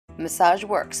Massage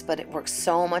works, but it works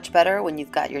so much better when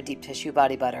you've got your deep tissue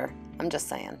body butter. I'm just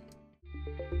saying.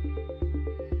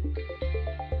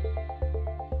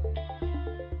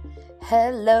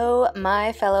 Hello,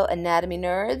 my fellow anatomy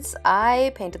nerds.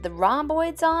 I painted the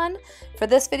rhomboids on for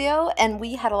this video, and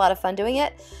we had a lot of fun doing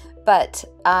it, but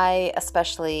I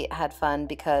especially had fun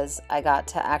because I got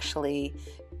to actually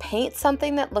paint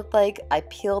something that looked like I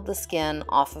peeled the skin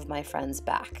off of my friend's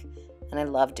back. And I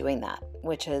love doing that,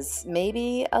 which is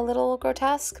maybe a little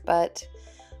grotesque, but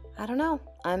I don't know.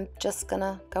 I'm just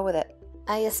gonna go with it.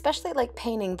 I especially like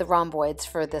painting the rhomboids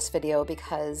for this video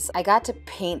because I got to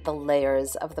paint the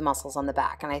layers of the muscles on the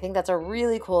back, and I think that's a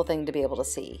really cool thing to be able to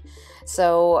see.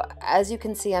 So as you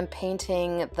can see, I'm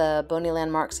painting the bony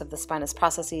landmarks of the spinous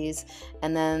processes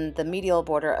and then the medial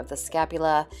border of the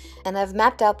scapula, and I've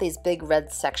mapped out these big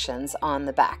red sections on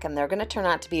the back, and they're going to turn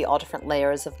out to be all different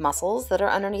layers of muscles that are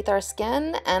underneath our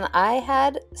skin, and I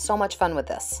had so much fun with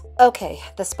this. Okay,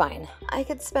 the spine. I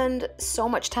could spend so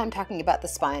much time talking about the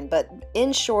spine, but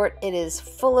in short, it is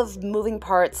full of moving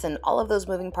parts, and all of those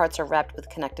moving parts are wrapped with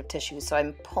connective tissue. So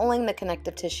I'm pulling the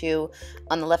connective tissue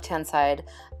on the left-hand side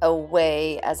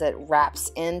away as it wraps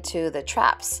into the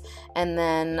traps, and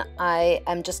then I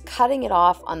am just cutting it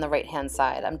off on the right-hand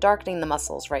side. I'm darkening the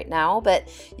muscles right now, but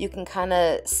you can kind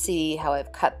of see how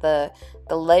I've cut the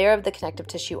layer of the connective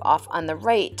tissue off on the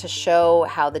right to show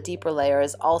how the deeper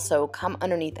layers also come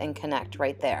underneath and connect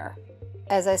right there.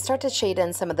 As I start to shade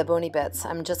in some of the bony bits,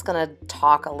 I'm just going to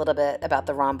talk a little bit about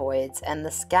the rhomboids and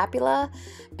the scapula,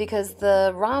 because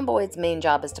the rhomboid's main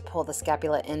job is to pull the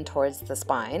scapula in towards the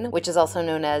spine, which is also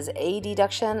known as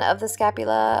adduction of the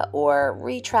scapula or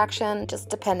retraction, just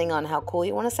depending on how cool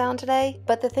you want to sound today.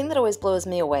 But the thing that always blows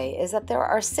me away is that there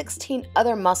are 16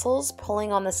 other muscles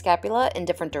pulling on the scapula in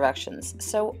different directions.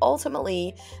 So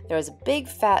ultimately, there's a big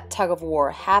fat tug of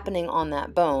war happening on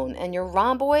that bone, and your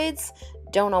rhomboids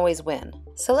don't always win.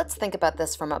 So let's think about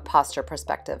this from a posture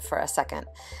perspective for a second.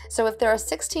 So if there are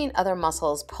 16 other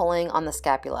muscles pulling on the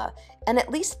scapula, and at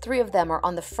least 3 of them are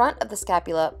on the front of the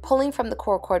scapula pulling from the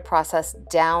coracoid process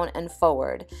down and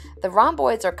forward, the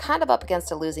rhomboids are kind of up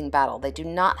against a losing battle. They do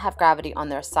not have gravity on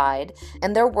their side,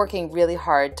 and they're working really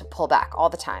hard to pull back all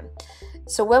the time.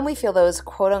 So when we feel those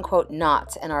quote-unquote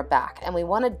knots in our back and we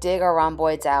want to dig our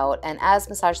rhomboids out, and as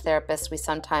massage therapists we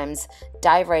sometimes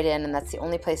dive right in and that's the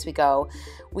only place we go,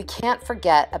 we can't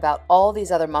forget about all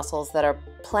these other muscles that are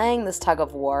playing this tug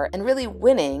of war and really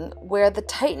winning, where the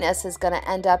tightness is going to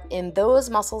end up in those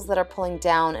muscles that are pulling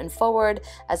down and forward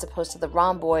as opposed to the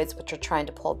rhomboids, which are trying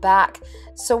to pull back.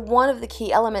 So one of the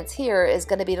key elements here is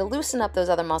going to be to loosen up those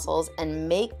other muscles and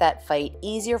make that fight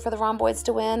easier for the rhomboids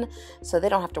to win so they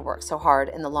don't have to work so hard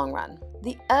in the long run.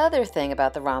 The other thing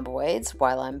about the rhomboids,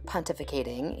 while I'm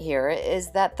pontificating here,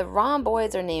 is that the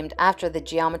rhomboids are named after the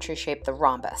geometry shape, the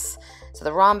rhombus. So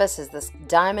the rhombus is this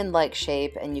diamond-like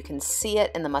shape, and you can see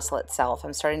it in the muscle itself.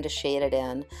 I'm starting to shade it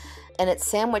in. And it's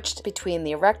sandwiched between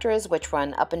the erectors, which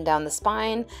run up and down the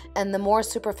spine, and the more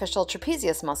superficial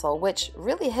trapezius muscle, which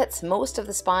really hits most of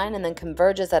the spine and then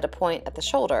converges at a point at the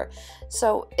shoulder.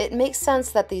 So it makes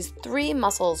sense that these 3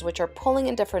 muscles, which are pulling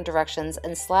in different directions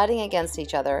and sliding against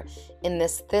each other in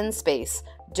this thin space,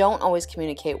 don't always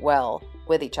communicate well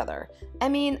with each other. I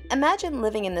mean, imagine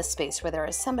living in this space where there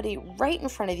is somebody right in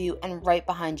front of you and right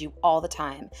behind you all the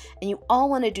time, and you all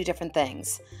want to do different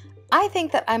things. I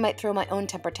think that I might throw my own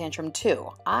temper tantrum too.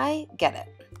 I get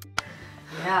it.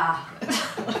 Yeah.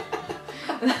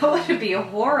 That would be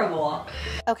horrible.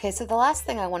 Okay, so the last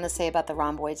thing I want to say about the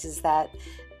rhomboids is that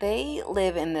they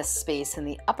live in this space in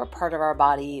the upper part of our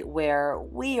body where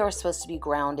we are supposed to be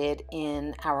grounded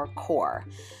in our core.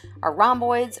 Our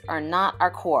rhomboids are not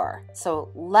our core, so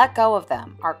let go of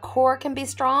them. Our core can be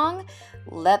strong.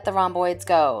 Let the rhomboids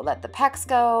go. Let the pecs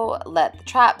go. Let the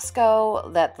traps go.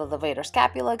 Let the levator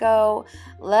scapula go.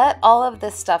 Let all of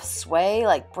this stuff sway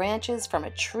like branches from a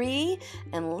tree,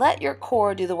 and let your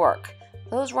core do the work.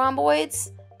 Those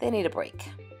rhomboids, they need a break.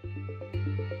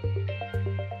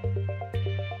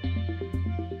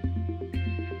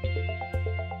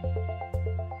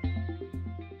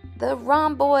 The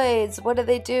rhomboids, what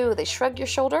do? They shrug your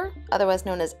shoulder, otherwise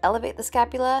known as elevate the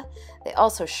scapula. They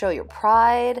also show your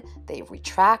pride. They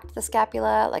retract the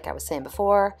scapula, like I was saying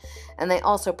before. And they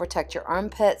also protect your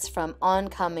armpits from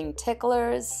oncoming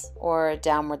ticklers or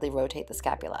downwardly rotate the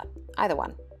scapula. Either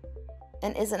one.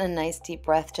 And isn't a nice deep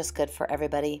breath just good for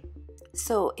everybody?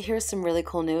 So here's some really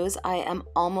cool news. I am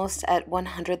almost at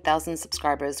 100,000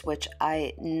 subscribers, which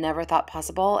I never thought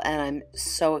possible, and I'm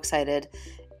so excited.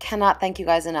 Cannot thank you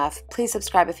guys enough. Please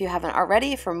subscribe if you haven't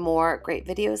already for more great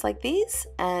videos like these,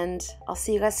 and I'll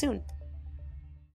see you guys soon.